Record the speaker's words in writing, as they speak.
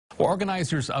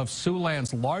Organizers of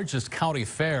Siouxland's largest county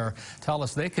fair tell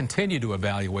us they continue to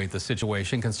evaluate the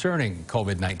situation concerning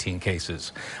COVID-19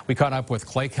 cases. We caught up with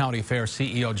Clay County Fair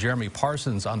CEO Jeremy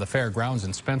Parsons on the fairgrounds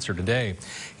in Spencer today.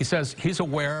 He says he's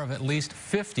aware of at least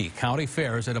 50 county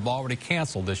fairs that have already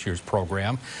canceled this year's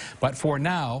program. But for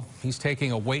now, he's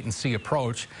taking a wait-and-see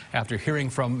approach after hearing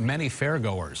from many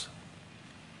fairgoers.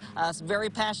 Very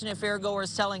passionate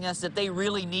fairgoers telling us that they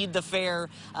really need the fair,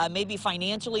 maybe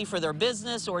financially for their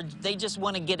business, or they just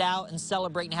want to get out and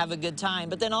celebrate and have a good time.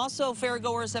 But then also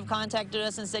fairgoers have contacted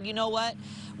us and said, you know what,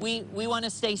 we want to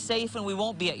stay safe and we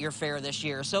won't be at your fair this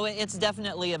year. So it's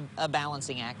definitely a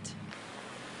balancing act.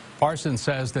 Parsons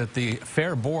says that the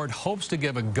fair board hopes to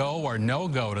give a go or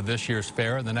no-go to this year's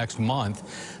fair in the next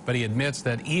month, but he admits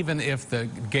that even if the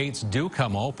gates do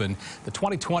come open, the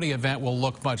 2020 event will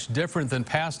look much different than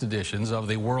past editions of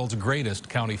the world's greatest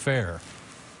county fair.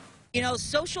 You know,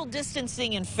 social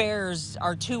distancing and fairs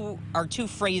are two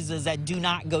phrases that do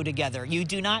not go together. You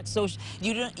do not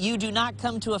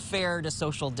come to a fair to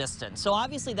social distance. So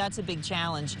obviously that's a big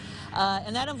challenge,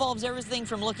 and that involves everything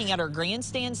from looking at our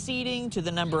grandstand seating to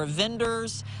the number of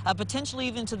vendors, potentially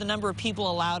even to the number of people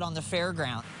allowed on the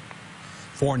fairground.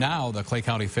 For now, the Clay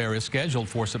County Fair is scheduled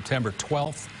for September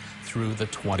 12th through the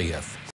 20th.